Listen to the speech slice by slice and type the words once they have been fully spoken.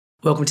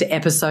Welcome to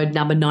episode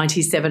number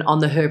 97 on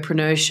the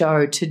Herpreneur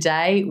Show.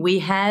 Today we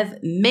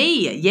have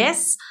me.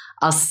 Yes,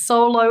 a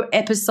solo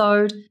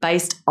episode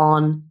based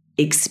on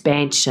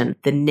expansion,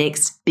 the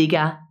next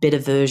bigger, better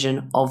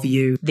version of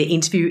you. The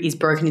interview is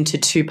broken into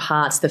two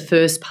parts. The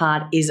first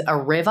part is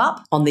a rev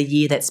up on the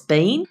year that's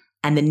been.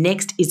 And the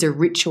next is a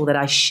ritual that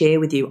I share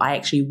with you. I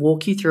actually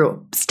walk you through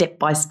it step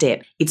by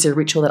step. It's a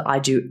ritual that I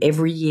do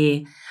every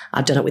year.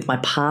 I've done it with my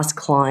past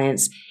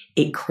clients.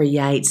 It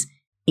creates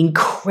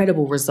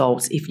incredible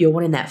results. If you're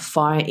wanting that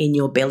fire in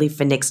your belly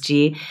for next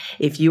year,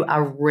 if you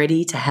are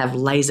ready to have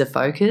laser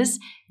focus,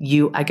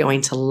 you are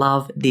going to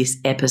love this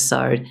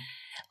episode.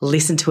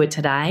 Listen to it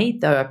today,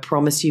 though I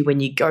promise you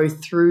when you go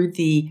through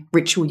the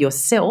ritual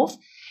yourself,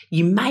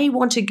 you may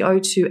want to go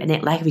to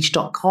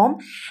AnnetteLackovic.com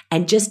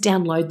and just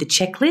download the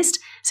checklist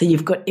so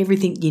you've got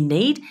everything you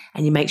need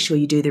and you make sure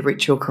you do the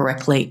ritual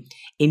correctly.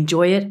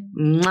 Enjoy it,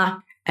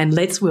 and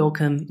let's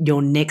welcome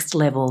your next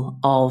level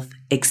of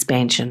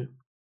expansion.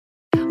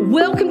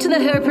 Welcome to the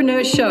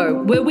Herpreneur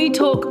Show, where we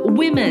talk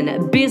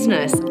women,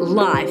 business,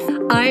 life.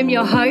 I am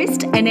your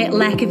host, Annette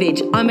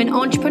Lackovic. I'm an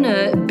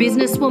entrepreneur,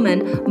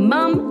 businesswoman,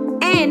 mum,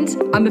 and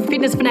I'm a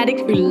fitness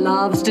fanatic who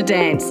loves to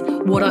dance.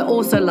 What I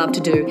also love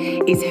to do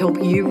is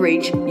help you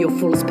reach your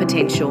fullest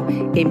potential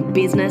in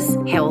business,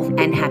 health,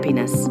 and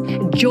happiness.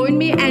 Join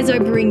me as I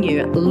bring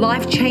you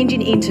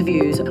life-changing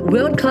interviews,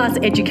 world-class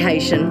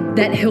education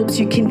that helps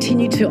you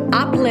continue to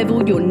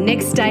up-level your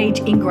next stage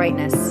in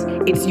greatness.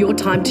 It's your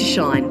time to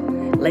shine.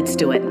 Let's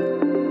do it.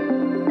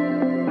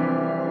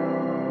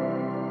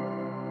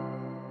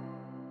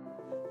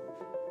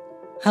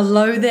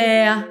 Hello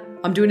there.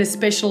 I'm doing a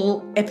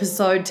special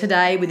episode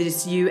today with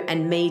just you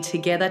and me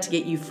together to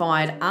get you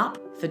fired up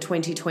for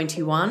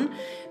 2021,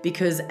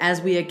 because as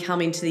we are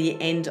coming to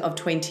the end of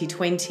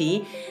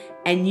 2020,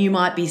 and you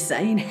might be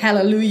saying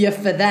hallelujah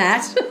for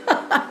that,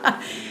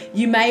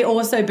 you may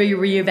also be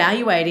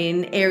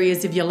reevaluating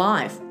areas of your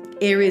life,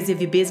 areas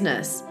of your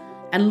business,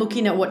 and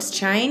looking at what's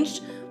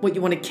changed, what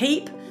you want to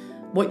keep,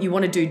 what you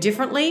want to do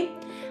differently.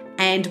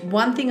 And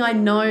one thing I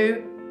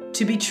know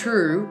to be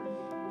true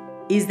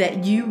is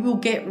that you will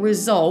get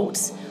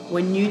results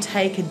when you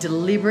take a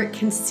deliberate,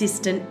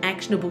 consistent,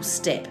 actionable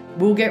step.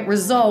 We'll get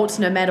results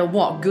no matter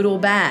what, good or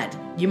bad.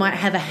 You might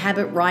have a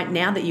habit right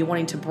now that you're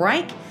wanting to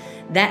break.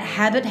 That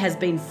habit has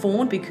been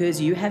formed because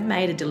you have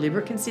made a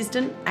deliberate,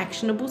 consistent,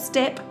 actionable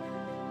step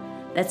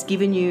that's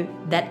given you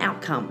that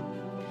outcome.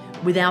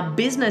 With our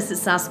business,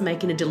 it's us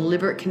making a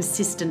deliberate,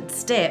 consistent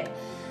step,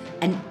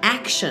 an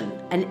action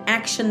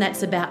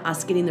that's about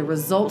us getting the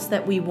results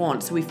that we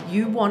want. So if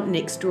you want an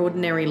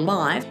extraordinary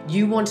life,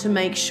 you want to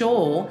make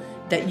sure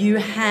that you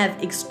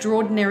have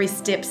extraordinary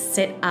steps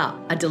set up,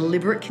 a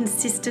deliberate,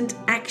 consistent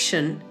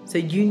action, so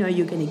you know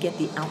you're going to get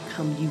the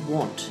outcome you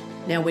want.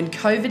 Now, when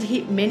COVID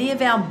hit many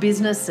of our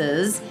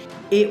businesses,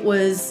 it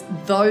was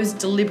those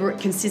deliberate,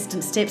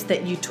 consistent steps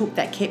that you took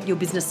that kept your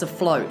business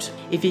afloat.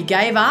 If you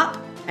gave up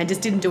and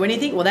just didn't do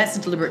anything, well, that's a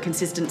deliberate,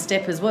 consistent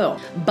step as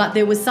well. But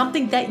there was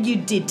something that you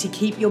did to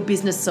keep your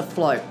business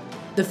afloat.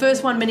 The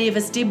first one many of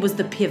us did was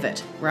the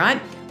pivot,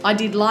 right? I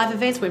did live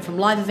events, went from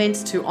live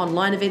events to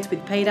online events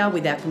with Peter,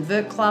 with our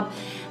Convert Club,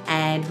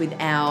 and with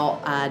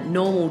our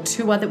normal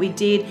tour that we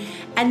did.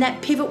 And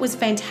that pivot was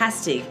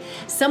fantastic.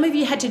 Some of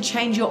you had to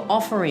change your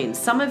offerings.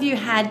 Some of you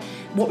had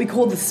what we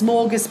call the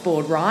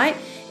smorgasbord, right?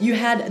 You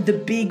had the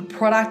big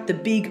product, the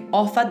big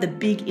offer, the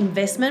big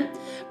investment.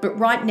 But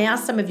right now,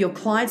 some of your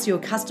clients, your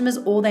customers,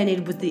 all they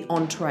needed was the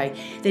entree.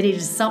 They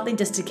needed something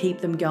just to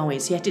keep them going.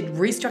 So you had to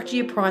restructure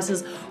your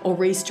prices or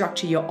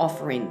restructure your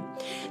offering.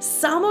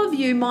 Some of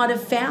you might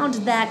have found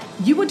that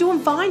you were doing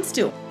fine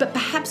still, but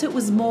perhaps it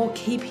was more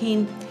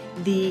keeping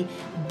the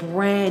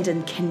brand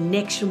and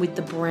connection with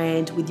the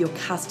brand, with your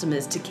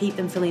customers, to keep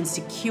them feeling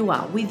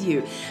secure with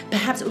you.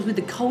 Perhaps it was with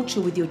the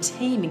culture, with your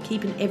team, and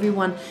keeping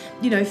everyone,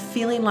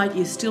 feeling like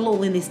you're still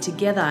all in this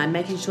together and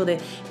making sure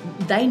that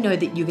they know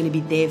that you're going to be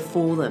there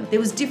for them. There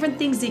was different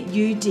things that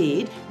you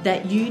did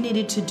that you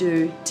needed to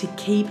do to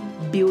keep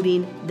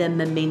building the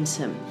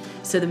momentum,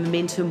 so the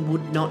momentum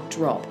would not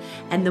drop.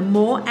 And the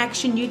more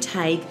action you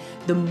take,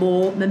 the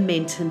more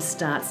momentum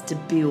starts to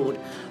build.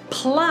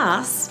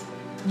 Plus,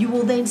 you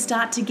will then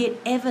start to get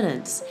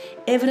evidence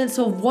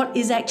of what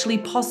is actually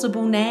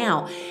possible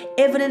now,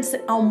 evidence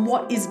on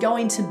what is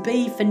going to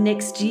be for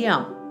next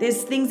year.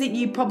 There's things that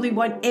you probably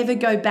won't ever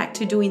go back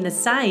to doing the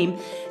same.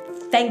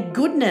 Thank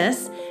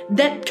goodness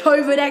that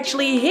COVID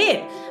actually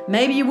hit.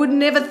 Maybe you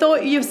wouldn't ever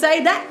thought you'd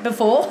say that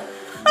before.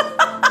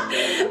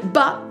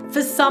 But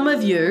for some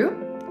of you,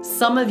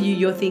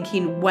 you're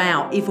thinking,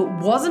 wow, if it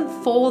wasn't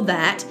for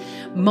that,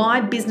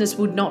 my business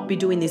would not be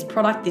doing this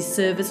product, this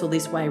service, or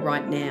this way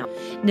right now.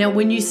 Now,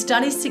 when you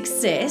study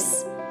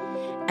success,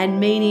 and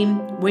meaning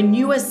when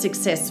you are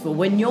successful,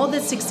 when you're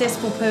the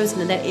successful person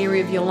in that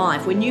area of your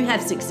life, when you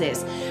have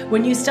success,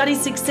 when you study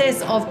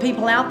success of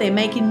people out there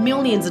making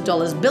millions of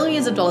dollars,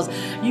 billions of dollars,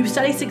 you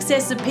study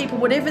success of people,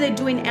 whatever they're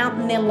doing out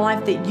in their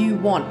life that you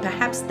want.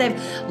 Perhaps they've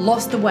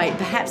lost the weight,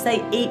 perhaps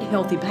they eat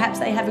healthy, perhaps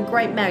they have a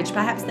great marriage,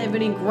 perhaps they're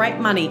earning great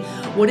money,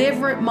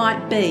 whatever it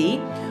might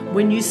be.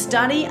 When you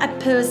study a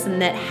person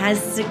that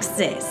has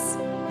success,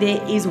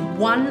 there is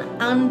one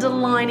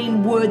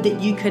underlining word that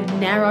you could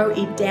narrow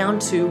it down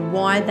to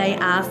why they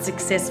are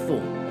successful.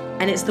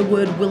 And it's the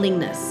word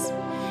willingness.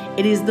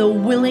 It is the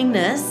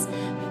willingness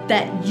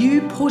that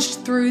you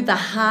pushed through the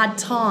hard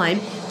time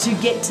to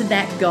get to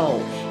that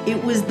goal.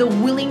 It was the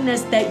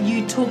willingness that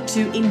you took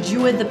to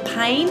endure the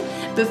pain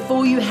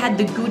before you had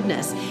the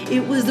goodness.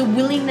 It was the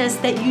willingness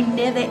that you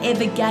never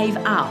ever gave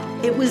up.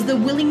 It was the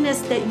willingness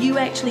that you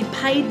actually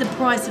paid the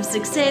price of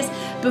success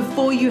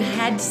before you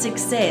had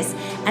success.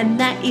 And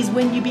that is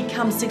when you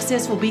become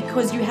successful,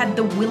 because you had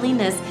the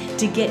willingness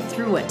to get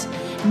through it.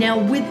 Now,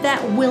 with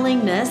that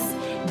willingness,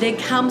 there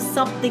comes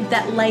something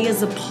that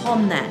layers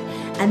upon that,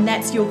 and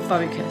that's your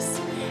focus.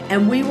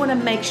 And we want to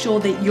make sure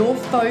that your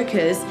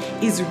focus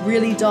is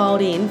really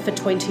dialed in for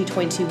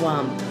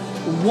 2021.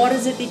 What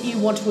is it that you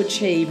want to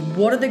achieve?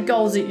 What are the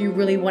goals that you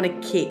really want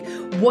to kick?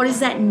 What is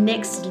that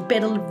next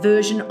better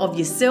version of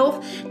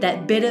yourself,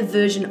 that better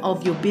version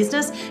of your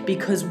business?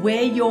 Because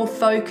where your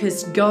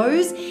focus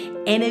goes,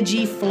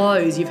 energy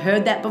flows. You've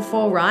heard that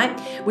before,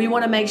 right? We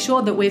want to make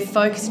sure that we're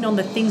focusing on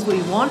the things we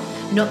want,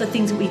 not the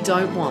things that we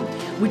don't want,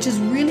 which is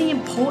really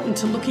important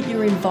to look at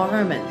your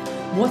environment.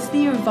 What's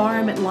the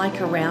environment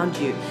like around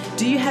you?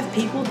 Do you have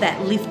people that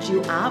lift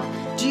you up?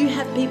 Do you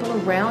have people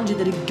around you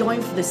that are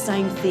going for the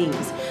same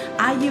things?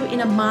 Are you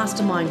in a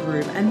mastermind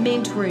group, a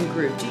mentoring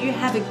group? Do you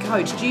have a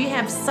coach? Do you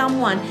have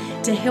someone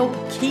to help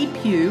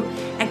keep you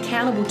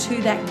accountable to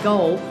that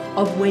goal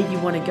of where you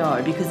want to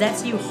go? Because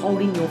that's you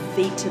holding your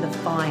feet to the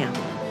fire.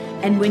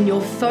 And when your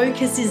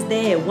focus is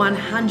there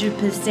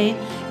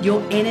 100%,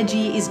 your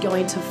energy is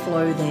going to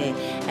flow there.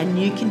 And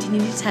you continue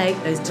to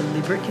take those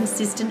deliberate,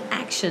 consistent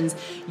actions,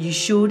 you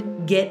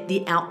should get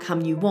the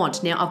outcome you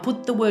want. Now, I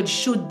put the word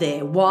should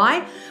there.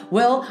 Why?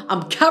 Well,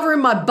 I'm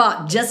covering my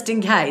butt just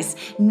in case.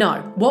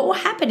 No, what will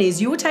happen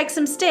is you will take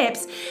some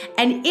steps,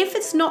 and if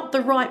it's not the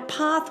right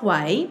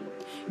pathway,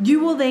 you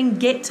will then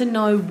get to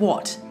know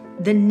what?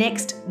 The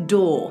next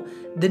door.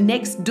 The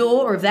next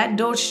door, or if that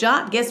door's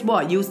shut, guess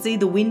what? You'll see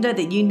the window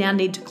that you now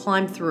need to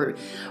climb through.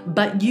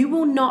 But you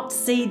will not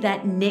see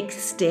that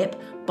next step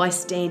by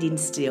standing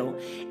still.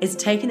 It's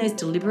taking those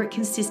deliberate,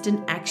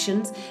 consistent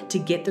actions to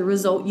get the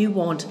result you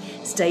want.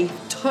 Stay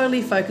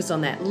totally focused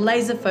on that,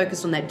 laser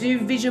focused on that. Do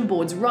vision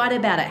boards, write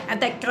about it, have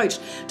that coach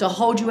to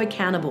hold you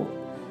accountable.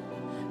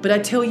 But I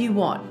tell you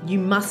what, you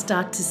must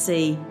start to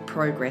see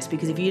progress,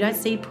 because if you don't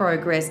see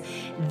progress,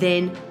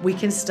 then we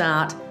can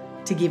start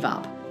to give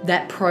up.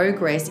 That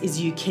progress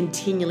is you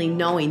continually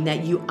knowing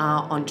that you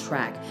are on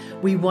track.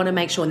 We want to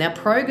make sure. Now,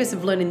 progress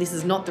of learning this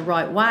is not the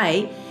right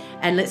way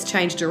and let's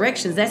change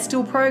directions, that's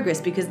still progress,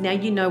 because now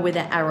you know where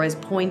the arrow's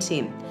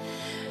pointing.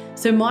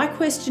 So my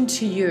question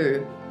to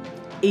you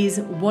is,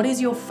 what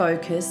is your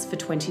focus for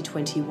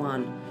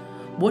 2021?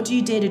 What do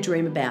you dare to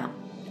dream about?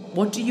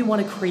 What do you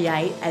want to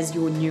create as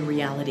your new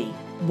reality?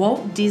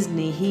 Walt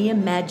Disney, he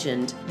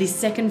imagined this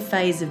second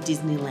phase of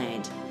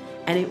Disneyland,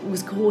 and it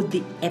was called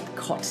the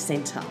Epcot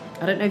Center.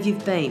 I don't know if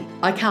you've been.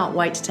 I can't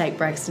wait to take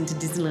Braxton to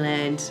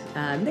Disneyland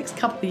next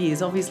couple of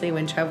years, obviously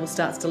when travel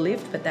starts to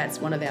lift, but that's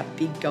one of our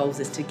big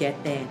goals, is to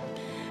get there.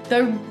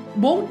 Though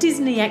Walt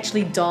Disney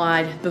actually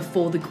died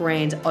before the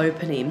grand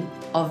opening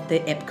of the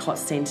Epcot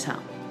Center.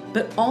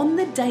 But on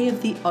the day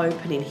of the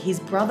opening, his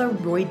brother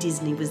Roy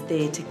Disney was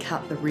there to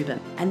cut the ribbon.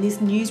 And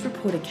this news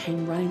reporter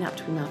came running up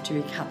to him after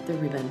he cut the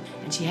ribbon.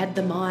 And she had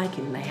the mic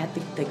and they had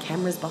the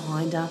cameras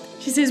behind her.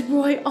 She says,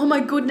 "Roy, oh my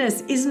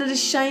goodness, isn't it a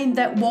shame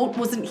that Walt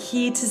wasn't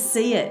here to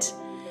see it?"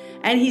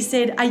 And he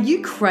said, "Are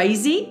you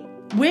crazy?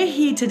 We're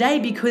here today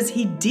because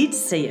he did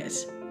see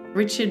it."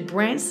 Richard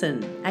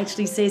Branson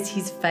actually says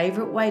his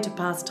favourite way to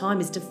pass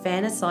time is to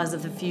fantasize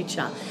of the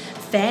future.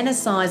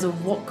 Fantasize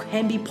of what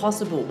can be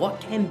possible, what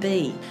can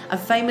be. A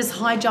famous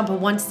high jumper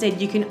once said,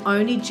 "You can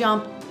only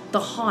jump the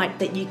height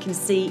that you can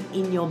see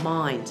in your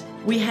mind."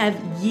 We have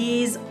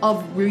years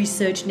of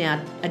research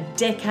now, a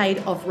decade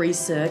of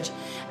research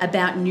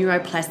about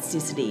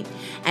neuroplasticity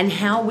and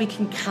how we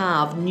can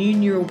carve new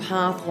neural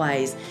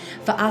pathways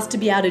for us to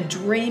be able to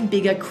dream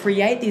bigger,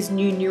 create these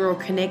new neural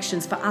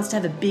connections, for us to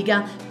have a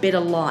bigger, better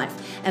life,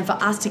 and for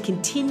us to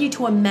continue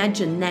to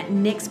imagine that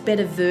next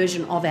better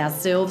version of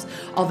ourselves,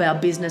 of our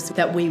business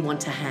that we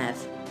want to have.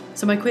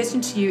 So my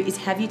question to you is,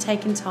 have you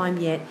taken time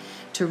yet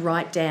to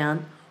write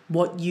down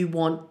what you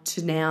want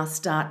to now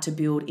start to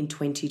build in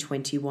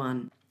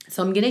 2021?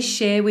 So I'm going to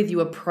share with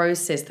you a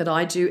process that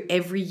I do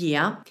every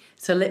year.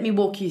 So let me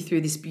walk you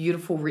through this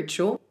beautiful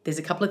ritual. There's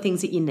a couple of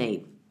things that you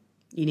need.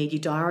 You need your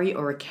diary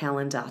or a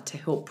calendar to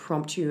help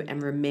prompt you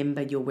and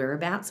remember your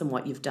whereabouts and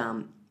what you've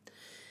done.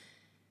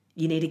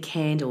 You need a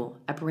candle,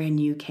 a brand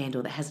new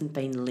candle that hasn't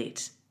been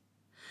lit.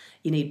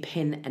 You need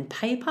pen and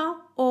paper,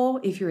 or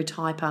if you're a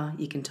typer,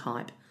 you can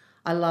type.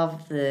 I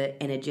love the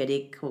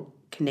energetic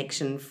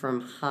connection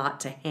from heart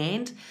to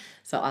hand,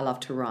 so I love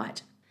to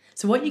write.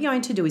 So what you're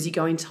going to do is you're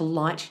going to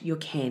light your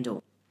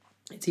candle.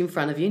 It's in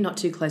front of you, not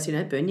too close, you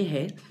don't burn your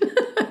head.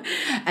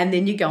 And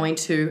then you're going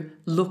to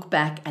look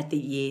back at the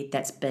year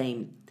that's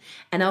been.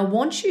 And I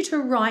want you to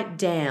write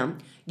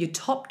down your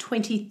top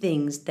 20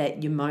 things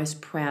that you're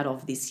most proud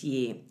of this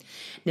year.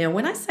 Now,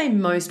 when I say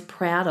most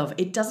proud of,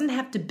 it doesn't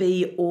have to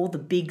be all the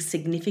big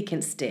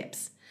significant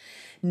steps.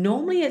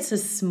 Normally it's a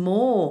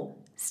small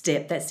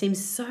step that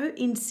seems so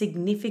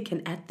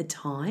insignificant at the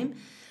time,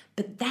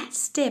 but that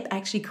step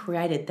actually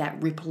created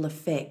that ripple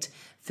effect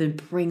for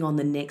bring on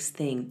the next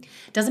thing.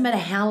 Doesn't matter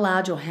how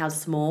large or how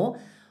small,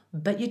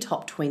 but your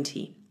top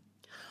 20.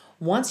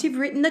 Once you've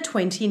written the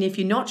 20, and if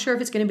you're not sure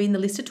if it's going to be in the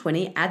list of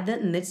 20, add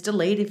that and let's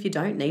delete if you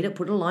don't need it,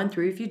 put a line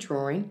through if you're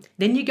drawing.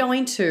 Then you're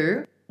going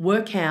to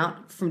work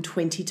out from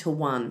 20 to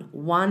 1.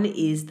 1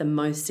 is the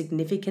most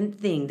significant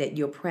thing that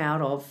you're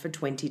proud of for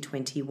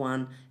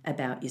 2021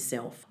 about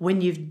yourself.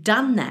 When you've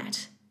done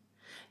that,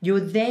 you're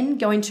then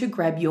going to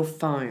grab your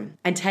phone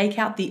and take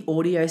out the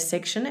audio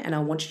section, and I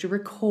want you to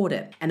record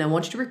it. And I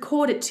want you to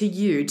record it to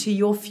you, to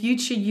your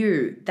future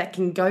you that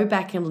can go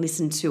back and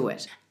listen to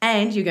it.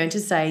 And you're going to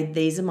say,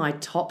 these are my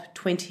top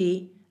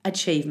 20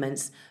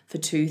 achievements for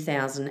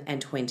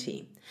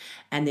 2020.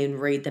 And then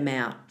read them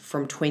out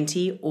from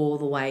 20 all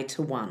the way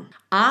to 1.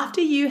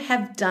 After you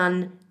have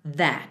done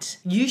that,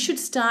 you should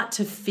start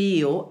to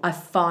feel a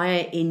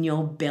fire in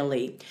your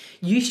belly.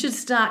 You should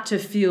start to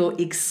feel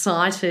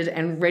excited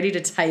and ready to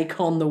take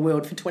on the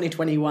world for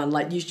 2021.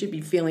 Like you should be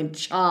feeling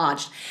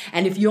charged.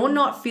 And if you're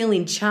not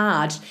feeling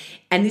charged,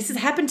 and this has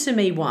happened to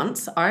me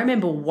once, I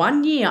remember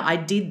one year I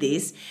did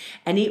this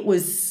and it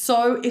was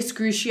so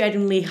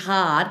excruciatingly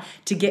hard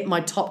to get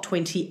my top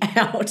 20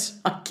 out.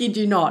 I kid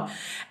you not.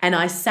 And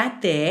I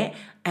sat there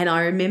and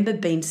I remember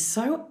being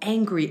so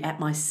angry at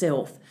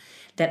myself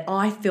that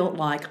I felt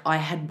like I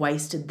had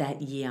wasted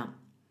that year.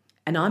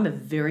 And I'm a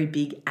very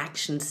big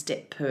action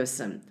step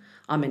person.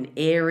 I'm an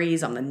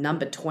Aries, I'm the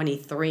number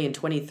 23, and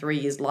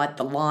 23 is like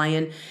the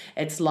lion.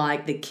 It's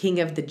like the king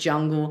of the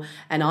jungle.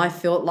 And I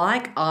felt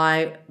like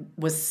I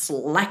was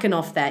slacking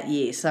off that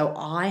year. So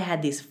I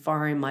had this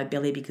fire in my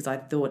belly because I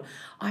thought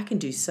I can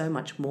do so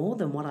much more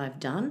than what I've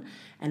done.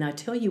 And I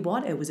tell you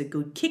what, it was a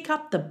good kick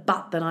up the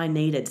butt that I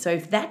needed. So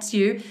if that's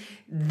you,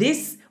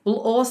 this will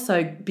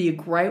also be a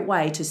great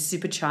way to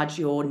supercharge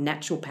your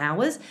natural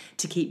powers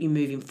to keep you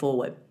moving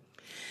forward.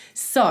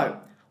 So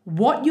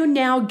what you're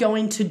now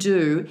going to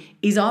do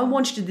is I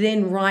want you to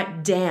then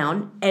write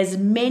down as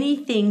many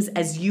things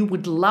as you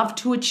would love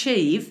to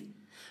achieve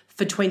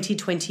for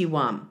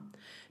 2021.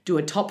 Do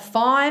a top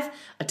 5,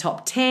 a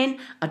top 10,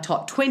 a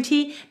top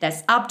 20.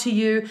 That's up to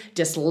you.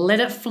 Just let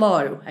it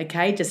flow,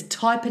 okay? Just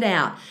type it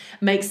out.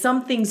 Make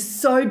something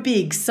so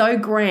big, so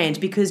grand,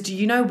 because do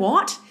you know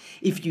what?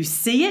 If you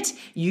see it,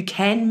 you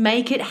can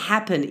make it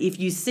happen. If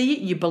you see it,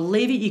 you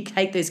believe it, you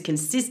take those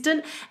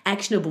consistent,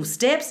 actionable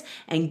steps,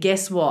 and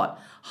guess what?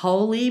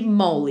 Holy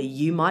moly,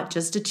 you might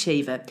just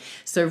achieve it.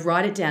 So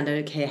write it down. I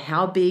don't care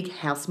how big,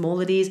 how small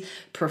it is,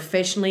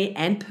 professionally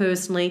and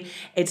personally.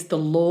 It's the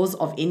laws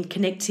of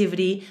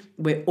interconnectivity.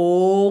 We're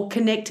all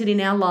connected in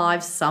our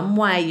lives some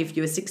way. If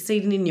you're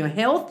succeeding in your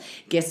health,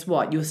 guess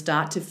what? You'll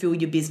start to feel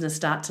your business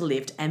start to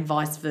lift, and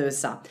vice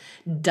versa.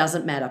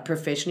 Doesn't matter,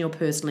 professionally or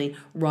personally,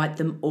 write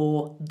them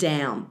all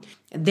down.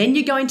 And then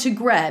you're going to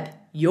grab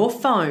your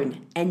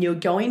phone and you're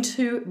going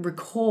to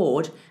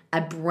record a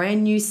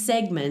brand new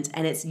segment,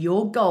 and it's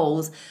your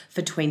goals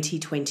for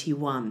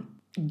 2021.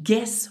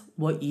 Guess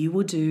what you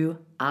will do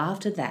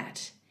after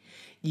that?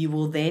 You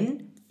will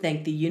then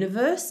thank the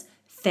universe,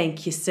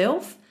 thank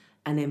yourself,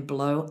 and then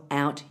blow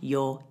out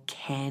your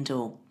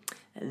candle.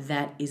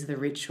 That is the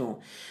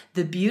ritual.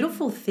 The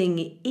beautiful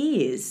thing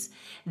is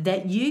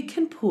that you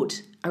can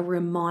put a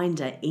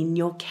reminder in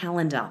your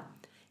calendar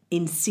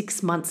in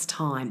 6 months'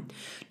 time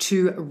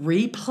to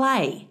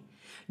replay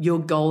your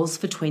goals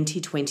for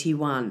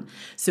 2021.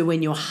 So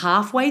when you're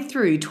halfway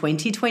through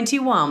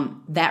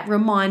 2021, that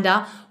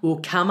reminder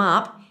will come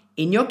up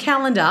in your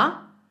calendar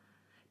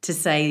to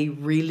say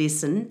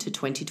re-listen to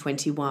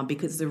 2021,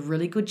 because it's a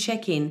really good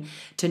check-in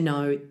to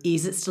know,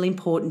 is it still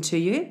important to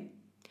you?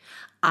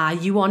 Are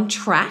you on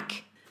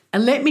track?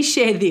 And let me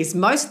share this.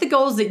 Most of the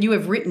goals that you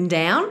have written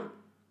down,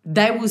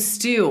 they will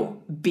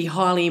still be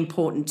highly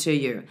important to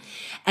you.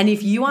 And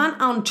if you aren't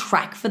on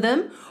track for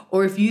them,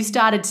 or if you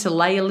started to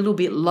lay a little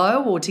bit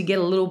low or to get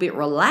a little bit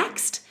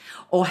relaxed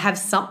or have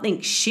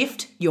something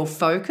shift your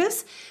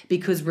focus,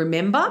 because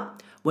remember,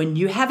 when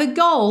you have a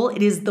goal,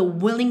 it is the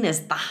willingness,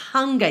 the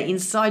hunger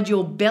inside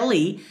your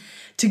belly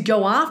to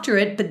go after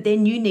it, but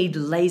then you need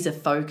laser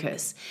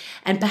focus.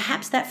 And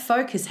perhaps that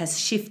focus has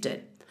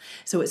shifted.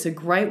 So it's a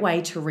great way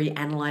to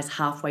reanalyze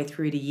halfway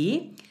through the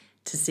year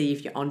to see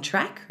if you're on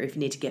track or if you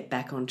need to get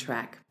back on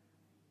track.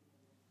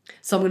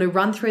 So I'm going to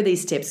run through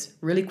these steps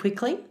really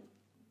quickly.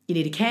 You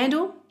need a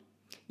candle,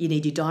 you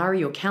need your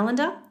diary or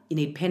calendar, you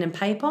need pen and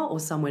paper or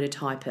somewhere to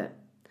type it.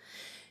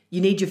 You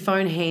need your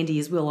phone handy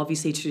as well,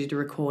 obviously, to do the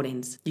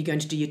recordings. You're going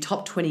to do your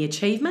top 20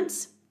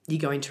 achievements,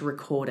 you're going to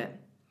record it.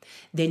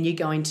 Then you're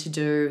going to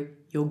do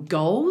your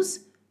goals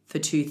for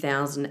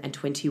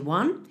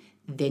 2021.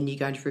 Then you're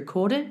going to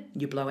record it,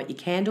 you blow out your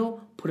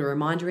candle, put a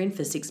reminder in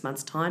for 6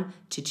 months' time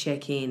to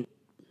check in.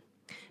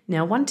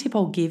 Now, one tip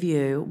I'll give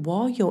you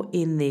while you're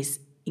in this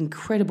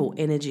incredible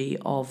energy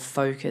of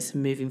focus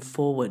and moving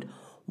forward.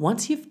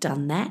 Once you've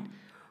done that,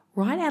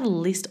 write out a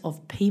list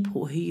of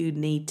people who you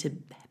need to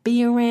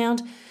be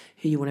around,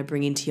 who you want to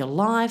bring into your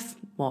life,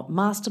 what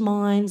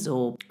masterminds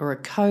or a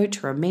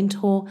coach or a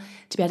mentor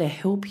to be able to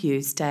help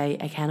you stay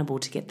accountable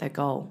to get that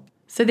goal.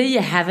 So there you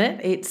have it.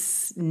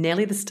 It's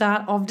nearly the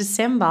start of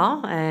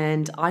December,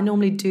 and I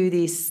normally do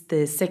this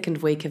the second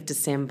week of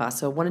December.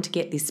 So I wanted to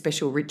get this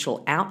special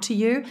ritual out to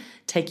you,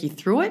 take you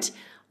through it.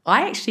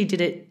 I actually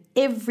did it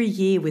every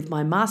year with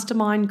my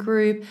mastermind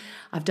group.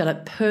 I've done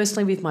it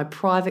personally with my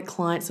private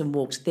clients and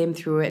walked them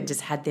through it and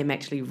just had them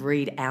actually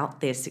read out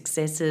their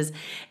successes.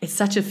 It's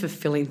such a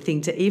fulfilling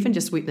thing to even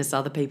just witness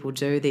other people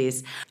do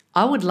this.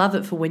 I would love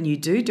it for when you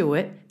do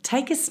it,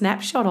 take a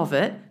snapshot of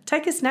it,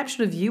 take a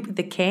snapshot of you with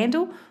the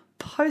candle,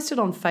 post it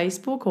on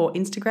Facebook or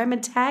Instagram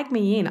and tag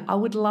me in. I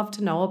would love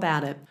to know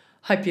about it.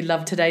 Hope you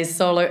loved today's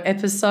solo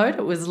episode.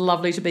 It was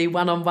lovely to be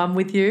one-on-one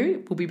with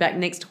you. We'll be back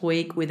next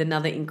week with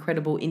another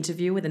incredible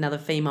interview with another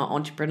female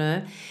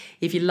entrepreneur.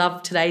 If you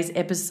loved today's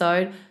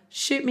episode,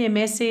 shoot me a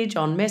message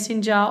on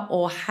Messenger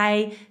or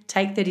hey,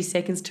 take 30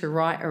 seconds to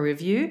write a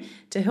review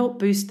to help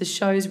boost the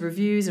show's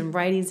reviews and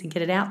ratings and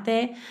get it out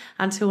there.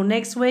 Until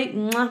next week,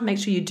 make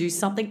sure you do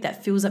something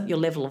that fills up your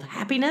level of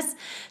happiness,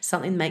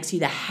 something that makes you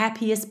the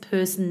happiest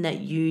person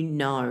that you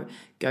know.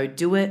 Go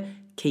do it.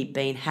 Keep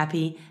being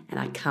happy, and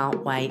I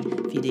can't wait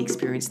for you to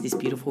experience this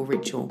beautiful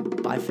ritual.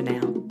 Bye for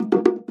now.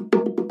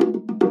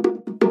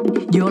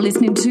 You're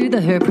listening to The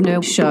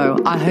Herpreneur Show.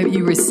 I hope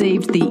you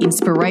received the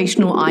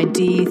inspirational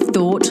idea,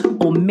 thought,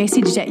 or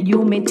message that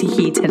you're meant to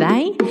hear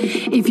today.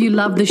 If you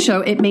love the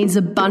show, it means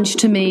a bunch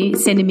to me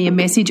sending me a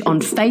message on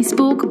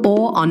Facebook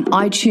or on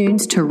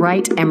iTunes to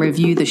rate and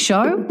review the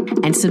show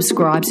and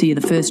subscribe so you're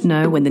the first to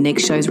know when the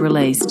next show's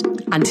released.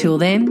 Until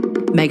then,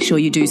 make sure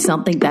you do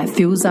something that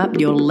fills up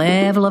your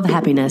level of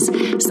happiness,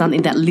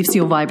 something that lifts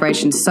your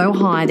vibration so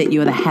high that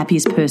you're the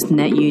happiest person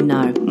that you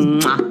know.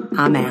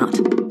 I'm out.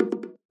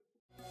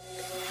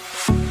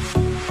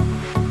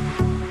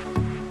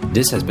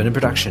 This has been a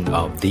production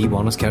of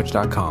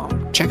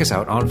TheWellnessCouch.com. Check us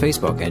out on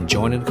Facebook and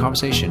join in the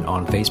conversation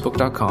on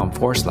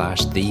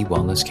Facebook.com/The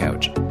Wellness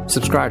Couch.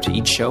 Subscribe to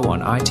each show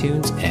on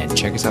iTunes and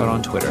check us out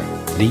on Twitter.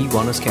 The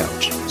Wellness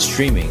Couch,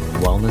 streaming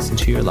wellness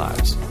into your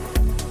lives.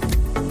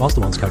 Whilst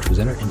the Wellness Couch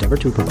presenter endeavor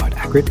to provide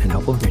accurate and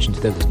helpful information to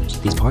their listeners,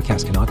 these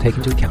podcasts cannot take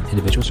into account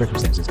individual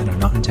circumstances and are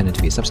not intended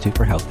to be a substitute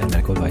for health and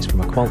medical advice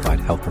from a qualified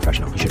health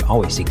professional. You should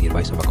always seek the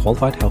advice of a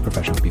qualified health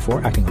professional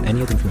before acting on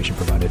any of the information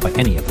provided by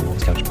any of the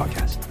Wellness Couch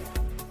podcasts.